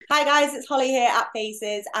Hi guys, it's Holly here at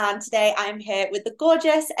Faces, and today I'm here with the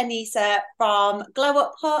gorgeous Anisa from Glow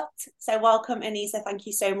Up Hut. So welcome, Anisa. Thank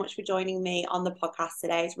you so much for joining me on the podcast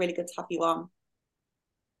today. It's really good to have you on.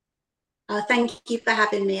 Thank you for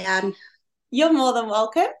having me on. You're more than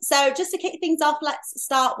welcome. So just to kick things off, let's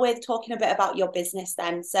start with talking a bit about your business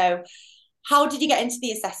then. So how did you get into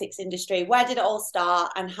the aesthetics industry? Where did it all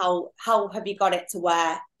start, and how have you got it to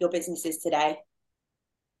where your business is today?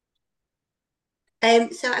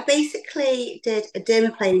 So I basically did a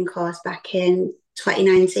dermaplaning course back in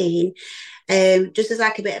 2019, just as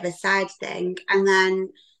like a bit of a side thing. And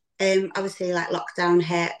then obviously like lockdown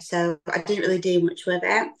hit, so I didn't really do much with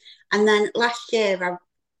it. And then last year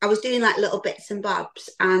I was doing like little bits and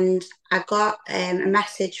bobs, and I got a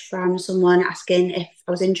message from someone asking if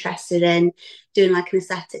I was interested in doing like an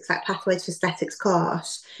aesthetics, like pathways for aesthetics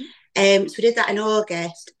course. So we did that in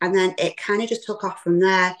August, and then it kind of just took off from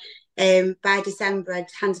there. By December, I'd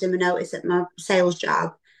handed him a notice at my sales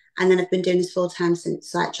job, and then I've been doing this full time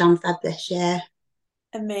since like Jan Feb this year.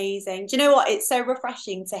 Amazing. Do you know what? It's so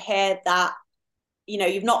refreshing to hear that,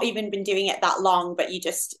 you've not even been doing it that long, but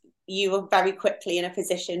you were very quickly in a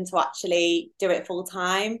position to actually do it full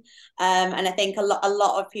time. And I think a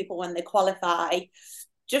lot of people when they qualify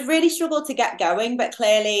just really struggle to get going, but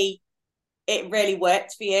clearly it really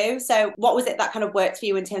worked for you. So what was it that kind of worked for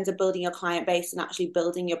you in terms of building your client base and actually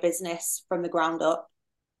building your business from the ground up?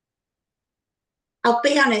 I'll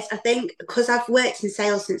be honest, I think because I've worked in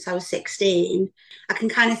sales since I was 16, I can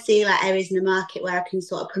kind of see like areas in the market where I can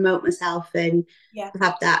sort of promote myself and Yeah.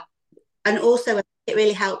 have that. And also, it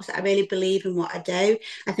really helps that I really believe in what I do.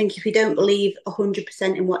 I think if you don't believe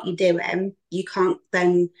 100% in what you're doing, you can't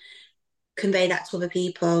then convey that to other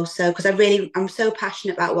people. So, because I'm so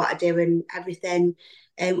passionate about what I do and everything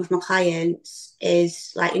with my clients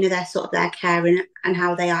is like, they're sort of their care and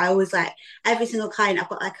how they are. I always like every single client, I've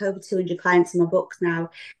got like over 200 clients in my books now.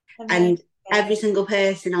 Amazing. And every single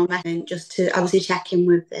person I'll message just to obviously check in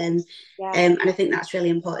with them. Yeah. And I think that's really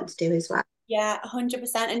important to do as well. Yeah,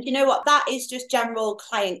 100%. And you know what? That is just general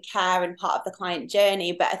client care and part of the client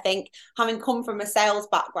journey. But I think having come from a sales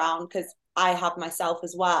background, because I have myself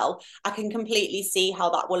as well, I can completely see how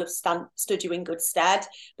that will have stood you in good stead,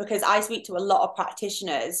 because I speak to a lot of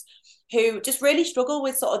practitioners who just really struggle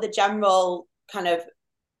with sort of the general kind of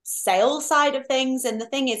sales side of things. And the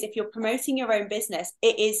thing is, if you're promoting your own business,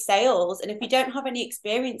 it is sales. And if you don't have any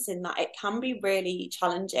experience in that, it can be really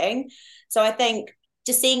challenging. So I think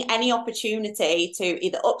just seeing any opportunity to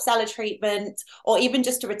either upsell a treatment or even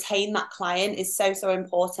just to retain that client is so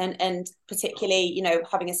important. And particularly,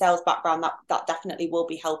 having a sales background, that definitely will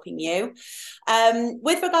be helping you.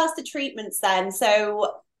 With regards to treatments then,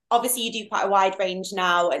 so obviously you do quite a wide range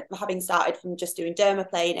now, and having started from just doing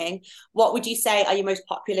dermaplaning, what would you say are your most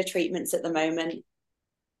popular treatments at the moment?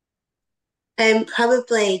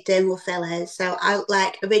 Probably dermal fillers. So I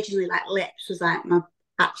like originally like lips was like my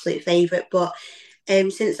absolute favourite, but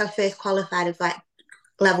since I first qualified, I've like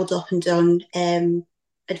leveled up and done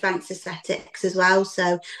advanced aesthetics as well.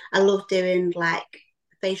 So I love doing like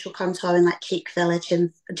facial contouring, like cheek filler,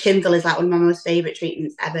 chin filler is like one of my most favourite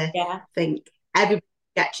treatments ever. I Yeah. think everybody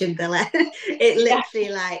gets chin filler. It Yeah. literally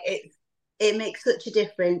like it makes such a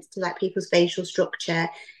difference to like people's facial structure.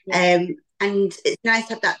 Yeah. And it's nice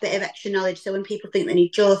to have that bit of extra knowledge. So when people think they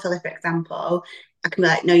need jaw filler, for example, I can be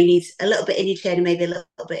like, no, you need a little bit in your chin and maybe a little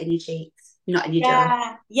bit in your cheeks, not in your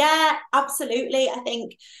jaw. Yeah, absolutely. I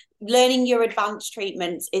think learning your advanced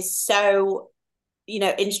treatments is so,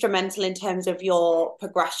 instrumental in terms of your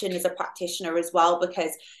progression as a practitioner as well,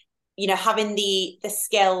 because having the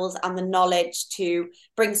skills and the knowledge to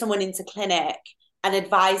bring someone into clinic and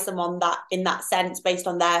advise them on that in that sense based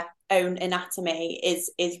on their own anatomy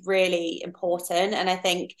is really important. And I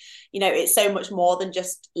think it's so much more than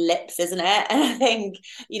just lips, isn't it? And I think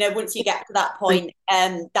once you get to that point,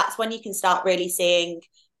 that's when you can start really seeing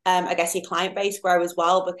I guess your client base grow as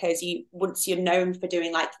well, because once you're known for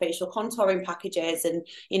doing like facial contouring packages and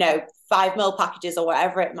 5 mil packages or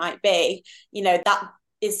whatever it might be, that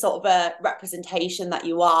is sort of a representation that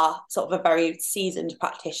you are sort of a very seasoned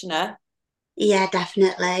practitioner. Yeah,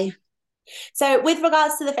 definitely. So with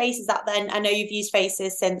regards to the faces app then, I know you've used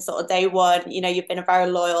faces since sort of day one, you've been a very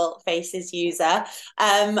loyal faces user.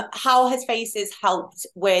 How has faces helped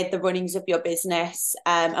with the runnings of your business,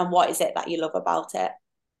 and what is it that you love about it?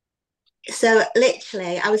 So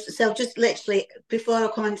literally, just literally before I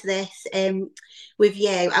come into this with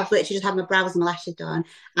you, I've literally just had my brows and my lashes done,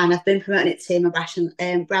 and I've been promoting it to my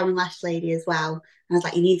brow and lash lady as well. And I was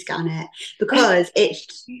like, you need to get on it because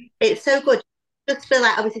it's so good. Just feel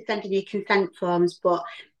like obviously sending you consent forms, but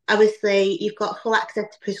obviously you've got full access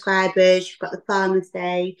to prescribers, you've got the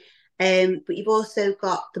pharmacy, but you've also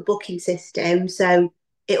got the booking system. So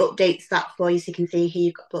it updates that for you so you can see who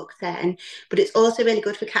you've got booked in. But it's also really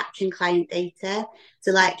good for capturing client data.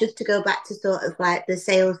 So like just to go back to sort of like the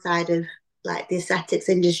sales side of like the aesthetics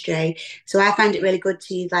industry. So I find it really good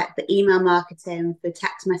to use like the email marketing for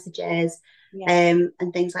text messages Yeah.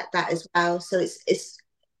 and things like that as well. So it's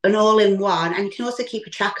an all-in-one, and you can also keep a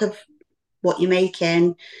track of what you're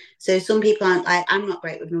making. So some people aren't like, I'm not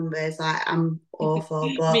great with numbers, like I'm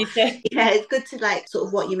awful, but Me too. yeah, it's good to like sort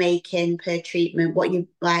of what you're making per treatment, what you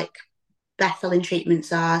like best selling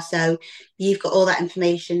treatments are. So you've got all that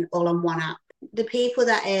information all on one app. The people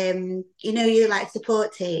that you like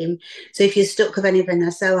support team. So if you're stuck with anything,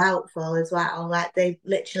 they're so helpful as well. Like they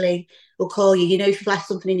literally will call you. You know, if you've left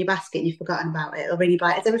something in your basket and you've forgotten about it, or ring you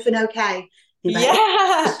like, is everything okay? You're like,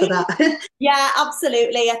 oh, Yeah. just forgot. Yeah,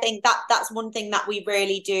 absolutely. I think that's one thing that we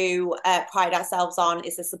really do pride ourselves on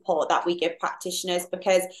is the support that we give practitioners,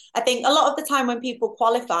 because I think a lot of the time when people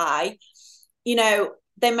qualify, you know,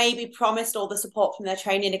 they may be promised all the support from their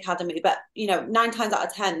training academy, but you know, 9 times out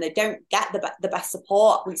of 10, they don't get the best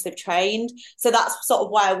support once they've trained. So that's sort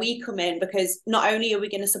of where we come in, because not only are we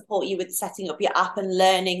going to support you with setting up your app and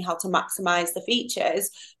learning how to maximize the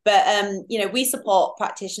features, but you know, we support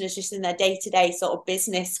practitioners just in their day-to-day sort of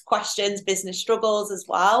business questions, business struggles as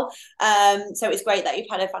well. So it's great that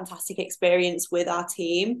you've had a fantastic experience with our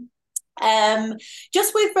team. Um,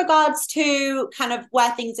 just with regards to kind of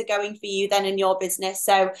where things are going for you then in your business.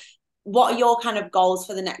 So what are your kind of goals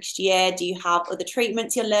for the next year? Do you have other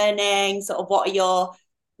treatments you're learning? Sort of what are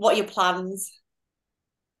your plans?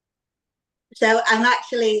 So I'm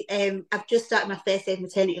actually, I've just started my first day of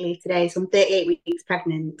maternity leave today. So I'm 38 weeks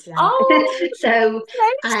pregnant today. Oh, So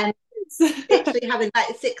I'm congratulations. literally having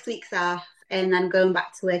like 6 weeks off and then going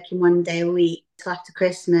back to working 1 day a week till after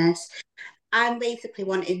Christmas. I'm basically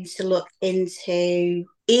wanting to look into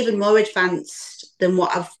even more advanced than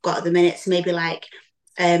what I've got at the minute. So maybe like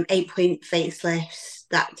 8-point facelifts,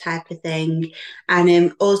 that type of thing.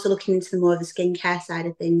 And also looking into more of the skincare side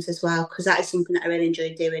of things as well, because that is something that I really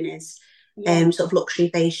enjoy doing is Yeah. sort of luxury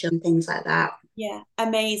facial and things like that. Yeah,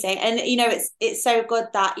 amazing. And you know, it's so good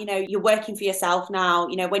that, you know, you're working for yourself now.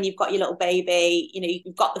 You know, when you've got your little baby, you know,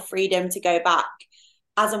 you've got the freedom to go back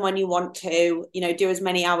as and when you want to, you know, do as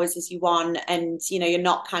many hours as you want. And, you know, you're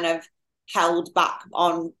not kind of held back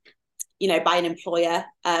on, you know, by an employer.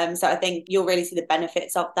 So I think you'll really see the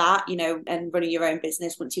benefits of that, you know, and running your own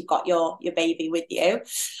business once you've got your baby with you.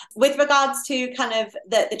 With regards to kind of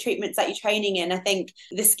the treatments that you're training in, I think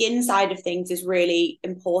the skin side of things is really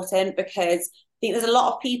important, because I think there's a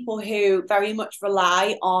lot of people who very much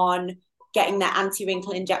rely on getting their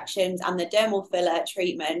anti-wrinkle injections and the dermal filler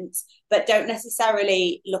treatments, but don't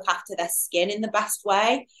necessarily look after their skin in the best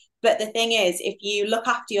way. But the thing is, if you look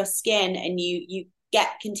after your skin and you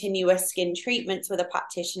get continuous skin treatments with a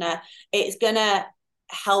practitioner, it's going to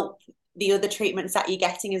help the other treatments that you're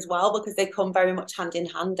getting as well, because they come very much hand in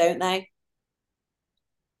hand, don't they?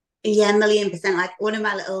 Yeah, 1,000,000%. Like one of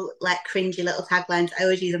my little like cringy little taglines I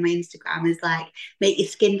always use on my Instagram is like make your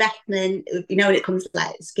skin better than when it comes to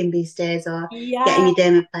like skin boosters or getting Yeah, your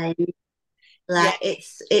dermaplane. yeah, Like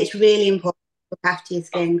it's really important to look after your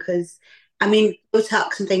skin because I mean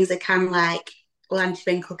Botox and things that can like well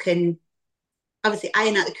anti-wrinkle can obviously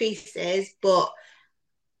iron out the creases, but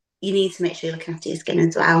you need to make sure you're looking after your skin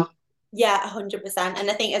as well. yeah, 100%.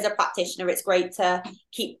 And I think as a practitioner, it's great to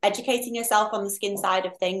keep educating yourself on the skin side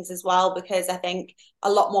of things as well, because I think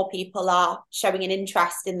a lot more people are showing an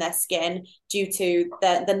interest in their skin due to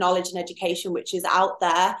the knowledge and education which is out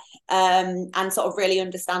there. And sort of really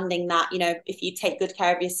understanding that, you know, if you take good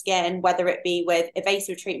care of your skin, whether it be with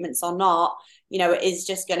evasive treatments or not, you know, it is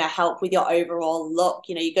just going to help with your overall look.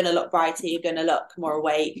 You know, you're going to look brighter, you're going to look more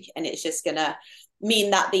awake, and it's just going to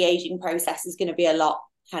mean that the aging process is going to be a lot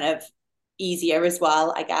kind of easier as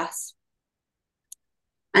well, I guess.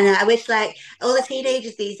 And I wish like all the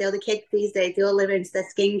teenagers these days, all the kids these days, they all live into their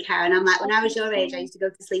skincare. And I'm like, when I was your age, I used to go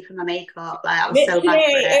to sleep in my makeup. Like I was so bad for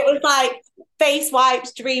Literally, it. it was like face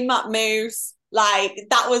wipes, dream matte mousse. Like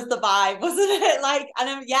that was the vibe, wasn't it? Like,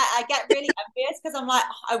 and yeah, I get really envious because I'm like,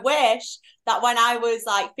 oh, I wish that when I was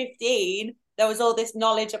like 15, there was all this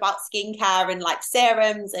knowledge about skincare and like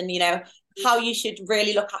serums and, you know, how you should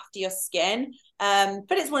really look after your skin.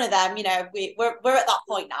 But it's one of them, you know, we're at that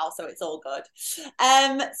point now, so it's all good.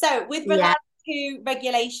 So with Yeah. regard to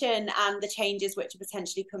regulation and the changes which are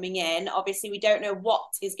potentially coming in, obviously we don't know what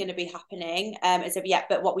is going to be happening as of yet,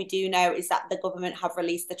 but what we do know is that the government have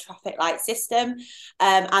released the traffic light system,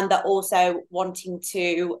 and they're also wanting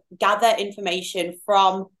to gather information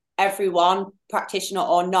from everyone, practitioner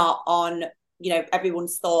or not, on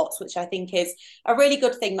everyone's thoughts, which I think is a really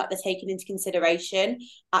good thing that they're taking into consideration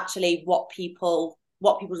actually what people's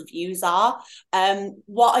views are.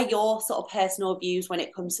 What are your sort of personal views when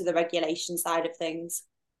it comes to the regulation side of things?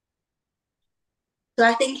 So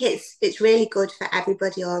I think it's really good for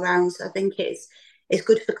everybody all around. So I think it's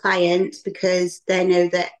good for clients because they know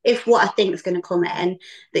that if what I think is going to come in,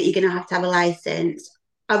 that you're going to have a license.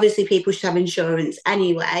 Obviously, people should have insurance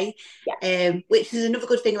anyway, Yeah. which is another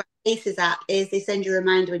good thing about Ace's app is they send you a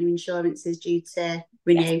reminder when your insurance is due to Yes.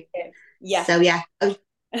 renew. Yeah. So yeah, I was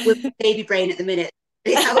with baby brain at the minute.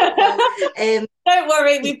 It's helpful. Don't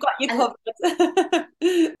worry, we've got you And covered.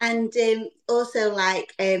 and also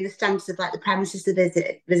like the standards of like the premises of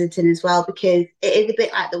visiting as well, because it is a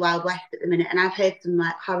bit like the Wild West at the minute. And I've heard some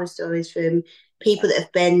like horror stories from people that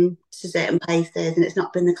have been to certain places and it's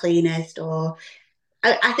not been the cleanest. Or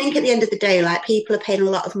I think at the end of the day, like people are paying a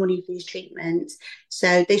lot of money for these treatments,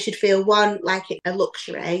 so they should feel one like it's a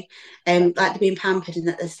luxury, like they're being pampered and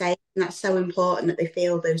that they're safe. And that's so important that they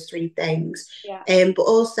feel those three things. Yeah. But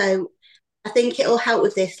also I think it'll help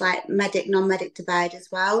with this like medic non-medic divide as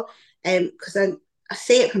well. Because I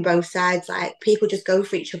see it from both sides. Like people just go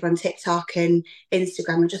for each other on TikTok and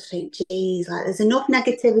Instagram and just think, geez, like there's enough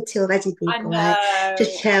negativity already, I people. Like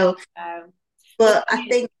just know. chill. I know. The But I thing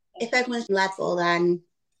is, think if everyone's level, then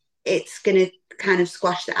it's gonna kind of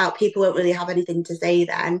squash that out. People won't really have anything to say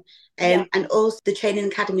then. yeah. And also the training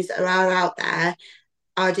academies that are out there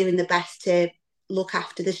are doing the best to look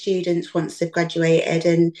after the students once they've graduated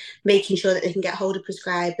and making sure that they can get hold of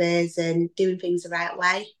prescribers and doing things the right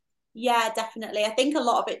way. Yeah, definitely. I think a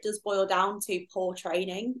lot of it does boil down to poor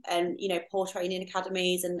training and, poor training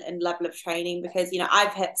academies and level of training, because,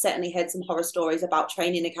 I've certainly heard some horror stories about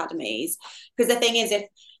training academies. Because the thing is,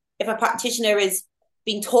 if a practitioner is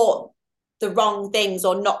being taught the wrong things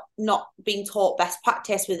or not being taught best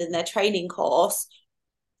practice within their training course,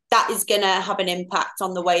 that is going to have an impact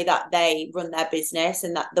on the way that they run their business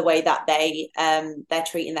and that the way that they're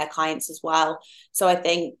treating their clients as well. So I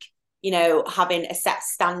think having a set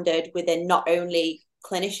standard within not only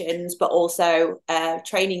clinicians but also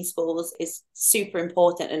training schools is super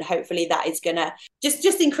important, and hopefully that is going to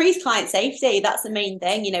just increase client safety. That's the main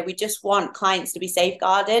thing. We just want clients to be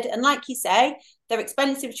safeguarded, and like you say, they're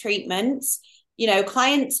expensive treatments.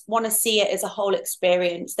 Clients want to see it as a whole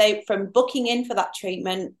experience. They, from booking in for that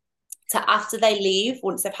treatment to after they leave,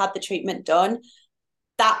 once they've had the treatment done,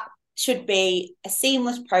 that should be a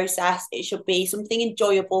seamless process. It should be something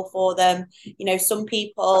enjoyable for them. Some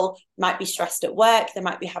people might be stressed at work, they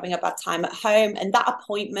might be having a bad time at home, and that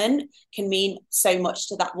appointment can mean so much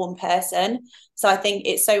to that one person. So I think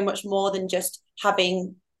it's so much more than just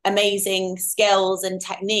having amazing skills and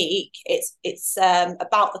technique. It's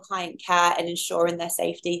about the client care and ensuring their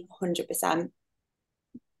safety 100%.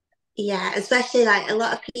 Yeah, especially like a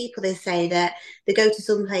lot of people, they say that they go to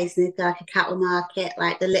some place and they feel like a cattle market,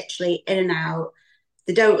 like they're literally in and out.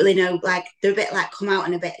 They don't really know, like they're a bit like come out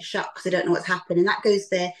and a bit shocked because they don't know what's happened. And that goes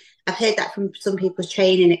there. I've heard that from some people's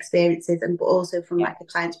training experiences and but also from Yeah. like the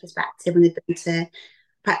client's perspective when they've been to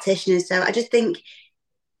practitioners. So I just think,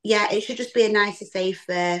 yeah, it should just be a nicer,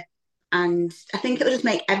 safer, and I think it will just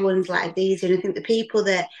make everyone's life easier. And I think the people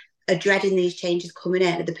that are dreading these changes coming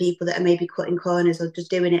in are the people that are maybe cutting corners or just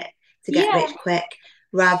doing it to get Yeah. rich quick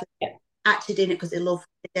rather than actually doing it because they love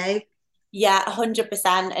what they do. Yeah,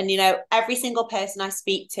 100%. And, every single person I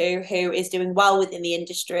speak to who is doing well within the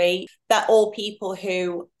industry, they're all people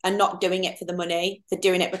who are not doing it for the money. They're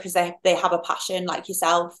doing it because they have a passion, like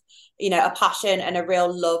yourself, a passion and a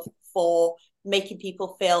real love for making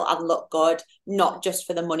people feel and look good, not just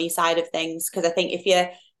for the money side of things. Because I think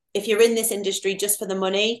if you're in this industry just for the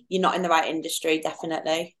money, you're not in the right industry,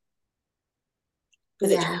 definitely.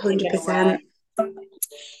 Because it Yeah, just isn't going to 100%. work.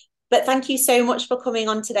 But thank you so much for coming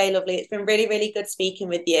on today, lovely. It's been really, really good speaking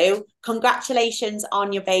with you. Congratulations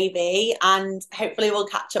on your baby, and hopefully we'll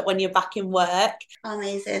catch up when you're back in work.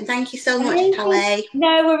 Amazing. Thank you so much, Amazing. Kelly.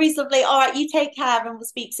 No worries, lovely. All right, you take care and we'll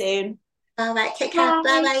speak soon. All right, take care. Bye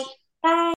Bye. bye. Bye.